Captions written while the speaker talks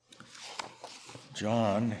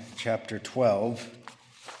John chapter 12,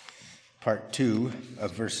 part 2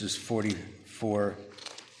 of verses 44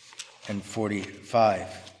 and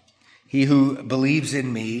 45. He who believes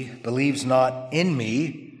in me believes not in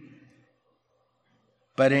me,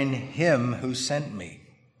 but in him who sent me.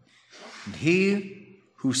 And he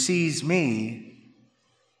who sees me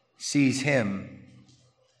sees him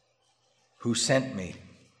who sent me.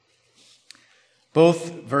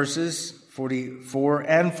 Both verses, 44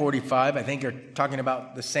 and 45, I think are talking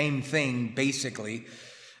about the same thing, basically.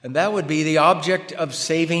 And that would be the object of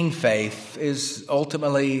saving faith is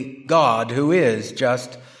ultimately God, who is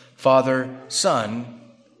just Father, Son,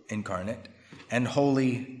 incarnate, and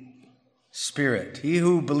Holy Spirit. He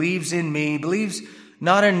who believes in me believes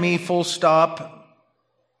not in me, full stop,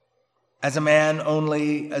 as a man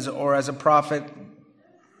only, or as a prophet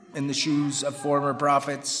in the shoes of former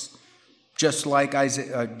prophets, just like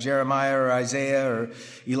Jeremiah or Isaiah or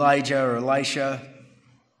Elijah or Elisha.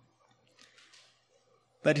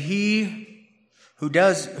 But he who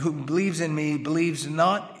believes in me believes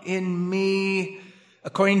not in me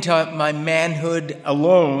according to my manhood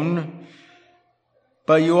alone,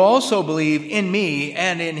 but you also believe in me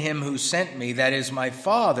and in him who sent me, that is my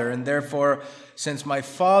Father. And therefore, since my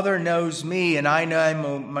Father knows me and I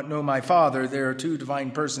know my Father, there are two divine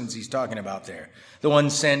persons he's talking about there, the one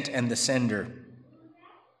sent and the sender.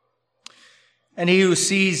 And he who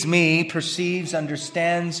sees me perceives,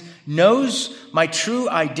 understands, knows my true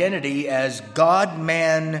identity as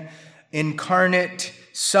God-man, incarnate,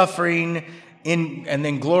 suffering, and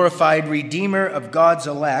then glorified Redeemer of God's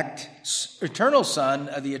elect, eternal Son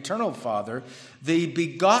of the eternal Father, the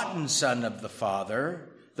begotten Son of the Father,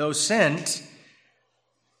 though sent.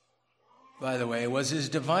 By the way, was his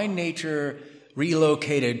divine nature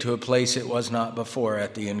relocated to a place it was not before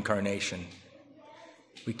at the incarnation?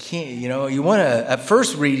 We can't, you want to, at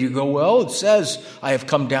first read, you go, well, it says, I have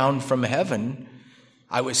come down from heaven.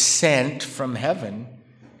 I was sent from heaven.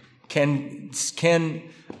 Can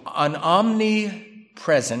an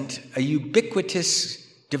omnipresent, a ubiquitous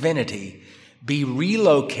divinity be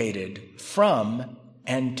relocated from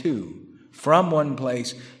and to, from one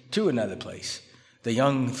place to another place? The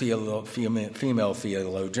young female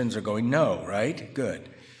theologians are going, no, right? Good.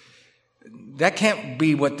 That can't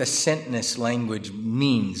be what the sentness language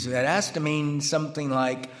means. That has to mean something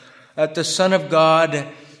like that the Son of God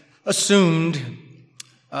assumed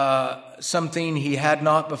something he had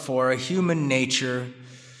not before, a human nature,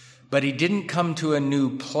 but he didn't come to a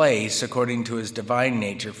new place according to his divine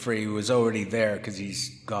nature, for he was already there because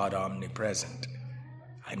he's God omnipresent.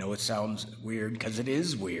 I know it sounds weird because it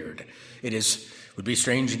is weird. Would be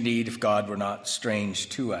strange indeed if God were not strange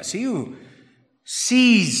to us. He who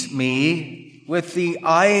sees me with the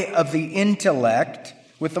eye of the intellect,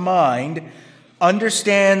 with the mind,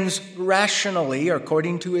 understands rationally,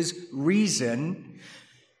 according to his reason,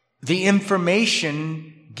 the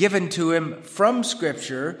information given to him from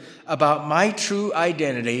Scripture about my true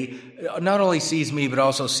identity, not only sees me, but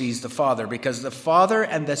also sees the Father, because the Father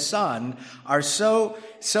and the Son are so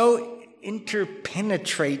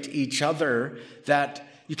interpenetrate each other that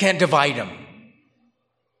you can't divide them.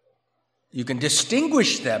 You can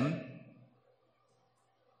distinguish them.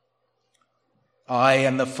 I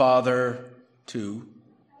and the Father, too,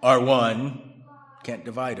 are one. Can't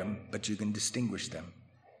divide them, but you can distinguish them.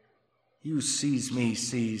 He who sees me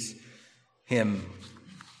sees him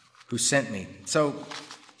who sent me. So,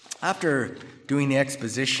 after doing the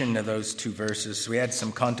exposition of those two verses, we had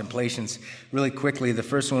some contemplations really quickly. The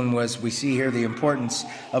first one was we see here the importance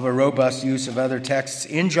of a robust use of other texts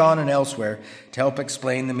in John and elsewhere to help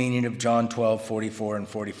explain the meaning of John 12, 44, and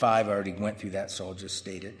 45. I already went through that, so I'll just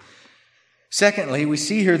state it. Secondly, we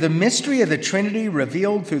see here the mystery of the Trinity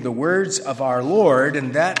revealed through the words of our Lord,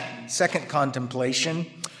 and that second contemplation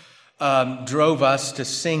drove us to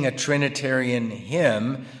sing a Trinitarian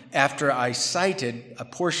hymn after I cited a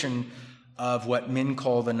portion of what men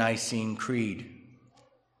call the Nicene Creed.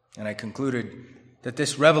 And I concluded that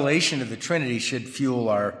this revelation of the Trinity should fuel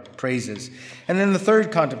our praises. And then the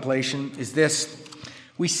third contemplation is this.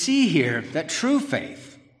 We see here that true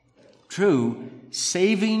faith, true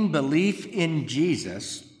saving belief in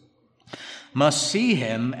Jesus, must see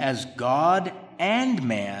him as God and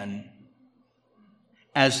man,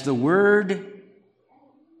 as the Word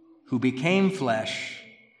who became flesh,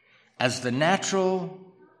 as the natural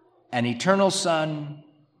and eternal Son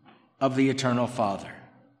of the eternal Father.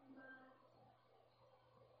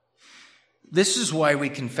 This is why we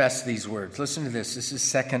confess these words. Listen to this. This is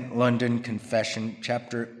Second London Confession,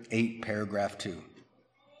 chapter 8, paragraph 2.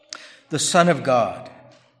 The Son of God,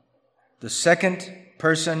 the second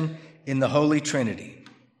person in the Holy Trinity,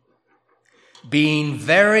 being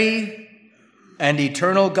very and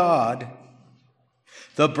eternal God,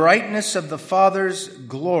 the brightness of the Father's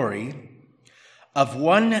glory, of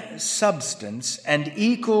one substance, and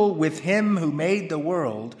equal with him who made the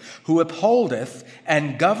world, who upholdeth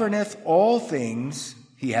and governeth all things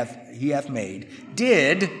he hath made,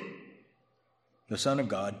 did, the Son of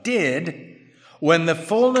God, did, when the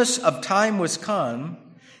fullness of time was come,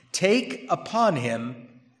 take upon him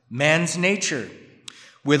man's nature,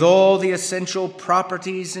 with all the essential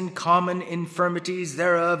properties and common infirmities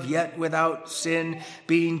thereof, yet without sin,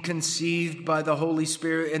 being conceived by the Holy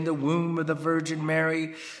Spirit in the womb of the Virgin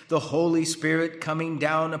Mary, the Holy Spirit coming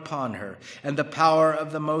down upon her, and the power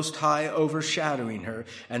of the Most High overshadowing her,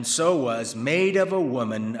 and so was made of a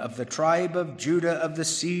woman of the tribe of Judah, of the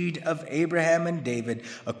seed of Abraham and David,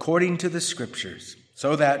 according to the Scriptures,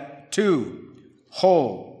 so that two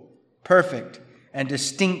whole, perfect, and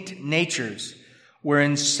distinct natures were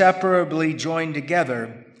inseparably joined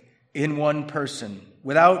together in one person,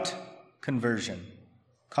 without conversion,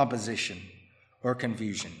 composition, or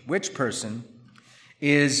confusion, which person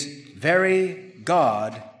is very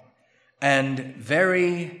God and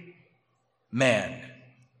very man.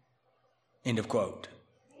 End of quote.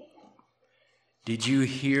 Did you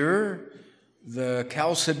hear the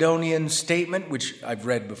Chalcedonian statement, which I've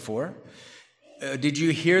read before? Did you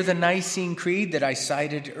hear the Nicene Creed that I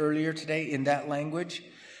cited earlier today in that language?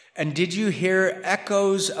 And did you hear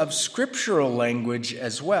echoes of scriptural language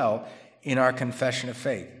as well in our confession of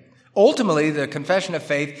faith? Ultimately, the confession of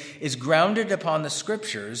faith is grounded upon the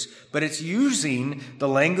Scriptures, but it's using the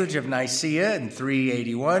language of Nicaea in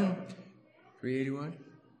 381,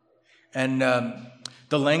 and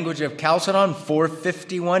the language of Chalcedon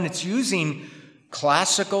 451. It's using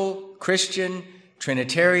classical Christian,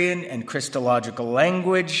 Trinitarian, and Christological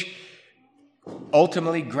language,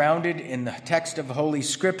 ultimately grounded in the text of Holy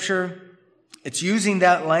Scripture. It's using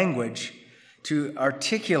that language to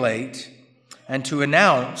articulate and to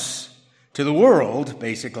announce to the world,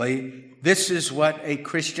 basically, this is what a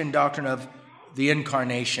Christian doctrine of the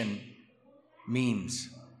incarnation means.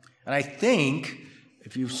 And I think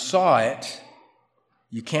if you saw it,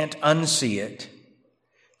 you can't unsee it.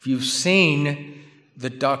 If you've seen the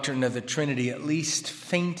doctrine of the Trinity at least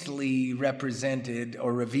faintly represented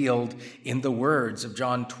or revealed in the words of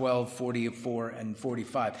John 12, 44 and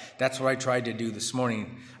 45. That's what I tried to do this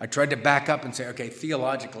morning. I tried to back up and say, okay,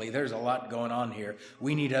 theologically, there's a lot going on here.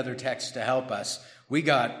 We need other texts to help us. We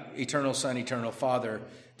got eternal Son, eternal Father.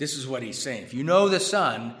 This is what he's saying. If you know the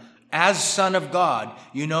Son as Son of God,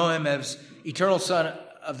 you know him as eternal Son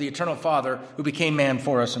of the eternal Father who became man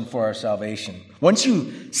for us and for our salvation. Once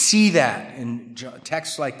you see that in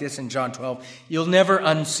texts like this in John 12, you'll never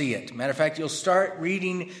unsee it. Matter of fact, you'll start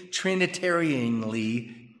reading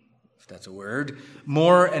Trinitarianly, if that's a word,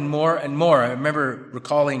 more and more and more. I remember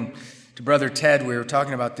recalling to Brother Ted, we were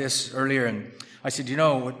talking about this earlier, and I said, you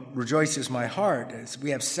know, what rejoices my heart is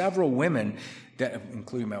we have several women, that,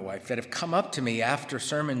 including my wife, that have come up to me after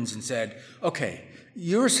sermons and said, okay,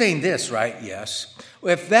 you were saying this, right? Yes.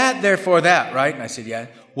 Well, if that, therefore that, right? And I said, yeah.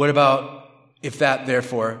 What about if that,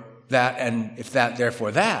 therefore that, and if that,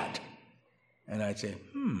 therefore that? And I'd say,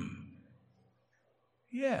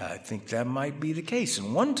 yeah, I think that might be the case.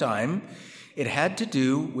 And one time, it had to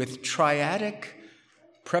do with triadic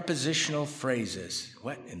prepositional phrases.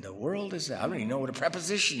 What in the world is that? I don't even know what a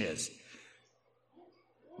preposition is.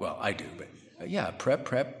 Well, I do, but yeah,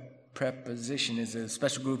 preposition is a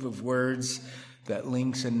special group of words that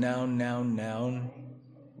links a noun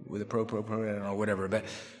with a pronoun or whatever,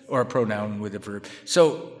 or a pronoun with a verb.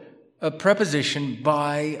 So a preposition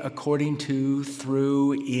by, according to,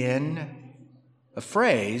 through, in. A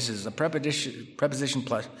phrase is a preposition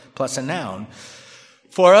plus a noun.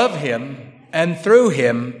 For of him, and through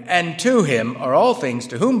him, and to him are all things,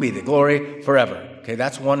 to whom be the glory forever. Okay,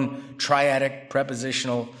 that's one triadic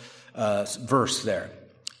prepositional verse there.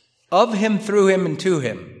 Of him, through him, and to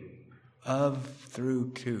him. Of,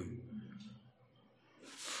 through, to.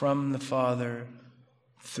 From the Father,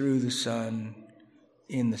 through the Son,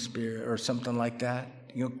 in the Spirit, or something like that.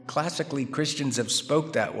 You know, classically, Christians have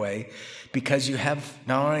spoke that way because you have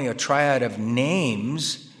not only a triad of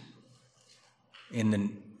names in the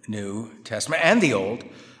New Testament and the Old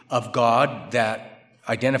of God that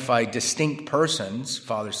identify distinct persons,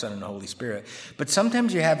 Father, Son, and Holy Spirit, but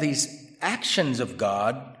sometimes you have these actions of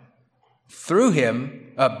God through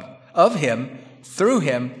him, of him, through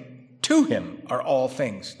him, to him are all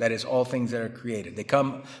things. That is, all things that are created. They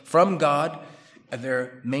come from God,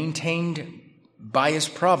 they're maintained by his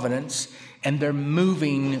providence, and they're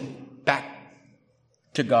moving back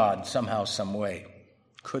to God somehow, some way.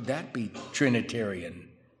 Could that be Trinitarian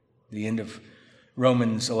the end of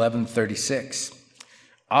Romans 11:36.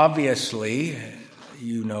 Obviously,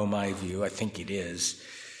 you know my view. I think it is.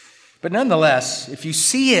 But nonetheless, if you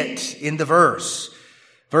see it in the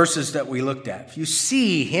verses that we looked at, if you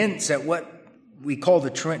see hints at what we call the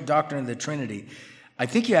doctrine of the Trinity, I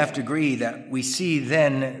think you have to agree that we see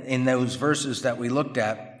then in those verses that we looked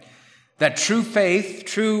at that true faith,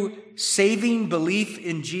 true saving belief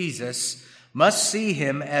in Jesus must see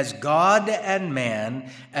him as God and man,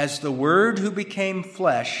 as the Word who became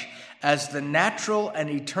flesh, as the natural and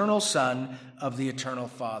eternal Son of the eternal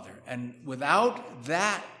Father. And without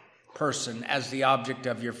that person as the object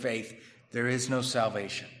of your faith, there is no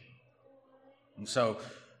salvation. And so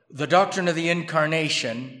the doctrine of the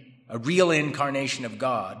incarnation, a real incarnation of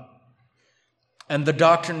God, and the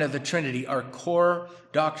doctrine of the Trinity are core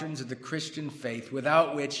doctrines of the Christian faith,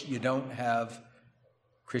 without which you don't have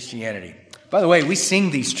Christianity. By the way, we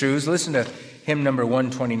sing these truths. Listen to hymn number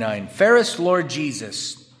 129. Fairest Lord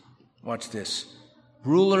Jesus, watch this,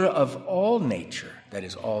 ruler of all nature, that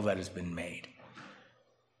is all that has been made,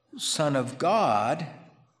 Son of God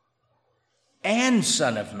and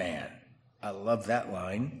Son of Man. I love that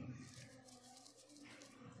line.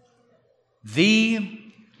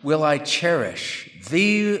 Thee will I cherish,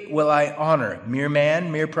 thee will I honor. Mere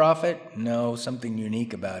man, mere prophet? No, something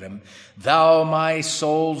unique about him. Thou my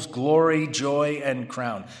soul's glory, joy, and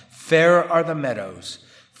crown. Fair are the meadows,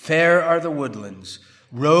 fair are the woodlands,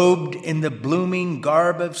 robed in the blooming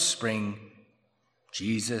garb of spring.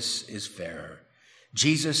 Jesus is fairer.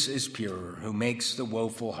 Jesus is purer, who makes the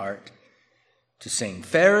woeful heart to sing.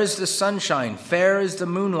 Fair is the sunshine, fair is the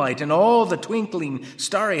moonlight, and all the twinkling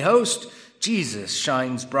starry host. Jesus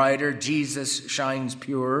shines brighter, Jesus shines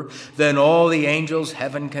purer than all the angels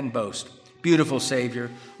heaven can boast. Beautiful Savior,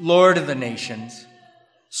 Lord of the nations,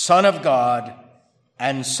 Son of God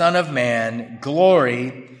and Son of Man,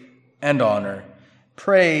 glory and honor,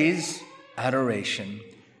 praise, adoration,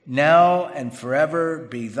 now and forever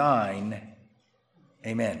be thine.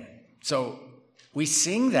 Amen. So we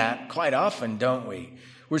sing that quite often, don't we?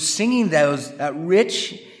 We're singing that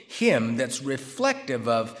rich hymn that's reflective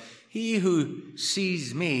of he who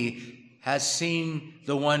sees me has seen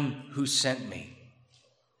the one who sent me.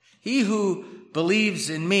 He who believes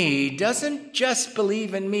in me doesn't just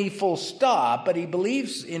believe in me full stop, but he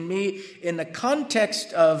believes in me in the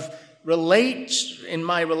context of in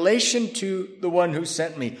my relation to the one who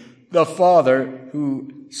sent me, the Father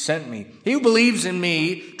who sent me. He who believes in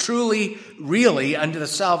me truly, really, unto the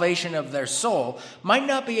salvation of their soul, might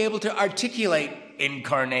not be able to articulate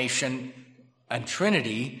incarnation and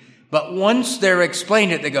Trinity, but once they're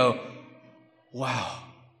explained it, they go, wow,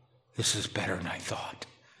 this is better than I thought.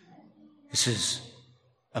 This is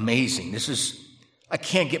amazing. I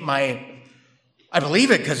can't get I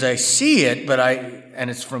believe it because I see it, and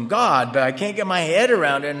it's from God, but I can't get my head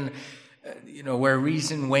around it. And, where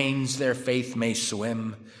reason wanes, their faith may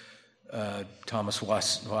swim. Thomas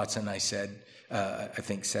Watson, I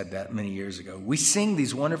think said that many years ago. We sing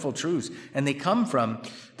these wonderful truths, and they come from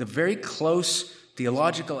the very close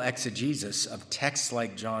theological exegesis of texts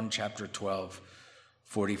like John chapter 12,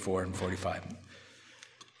 44 and 45.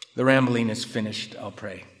 The rambling is finished. I'll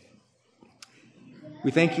pray.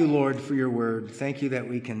 We thank you, Lord, for your word. Thank you that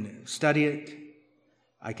we can study it.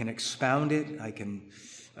 I can expound it. I can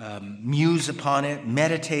muse upon it,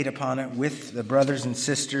 meditate upon it with the brothers and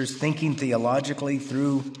sisters, thinking theologically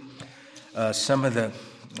through some of the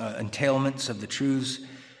entailments of the truths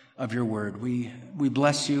of your word. We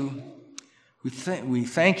bless you. We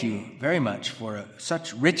thank you very much for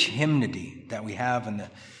such rich hymnody that we have in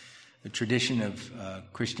the tradition of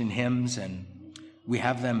Christian hymns, and we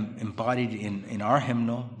have them embodied in our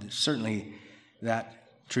hymnal. Certainly that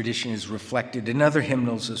tradition is reflected in other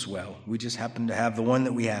hymnals as well. We just happen to have the one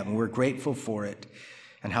that we have, and we're grateful for it,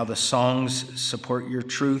 and how the songs support your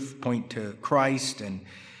truth, point to Christ,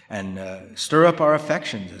 and stir up our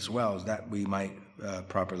affections as well, as that we might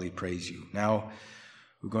properly praise you. Now,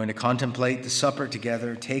 we're going to contemplate the supper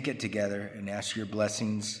together, take it together, and ask your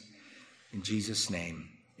blessings in Jesus' name.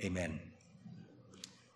 Amen.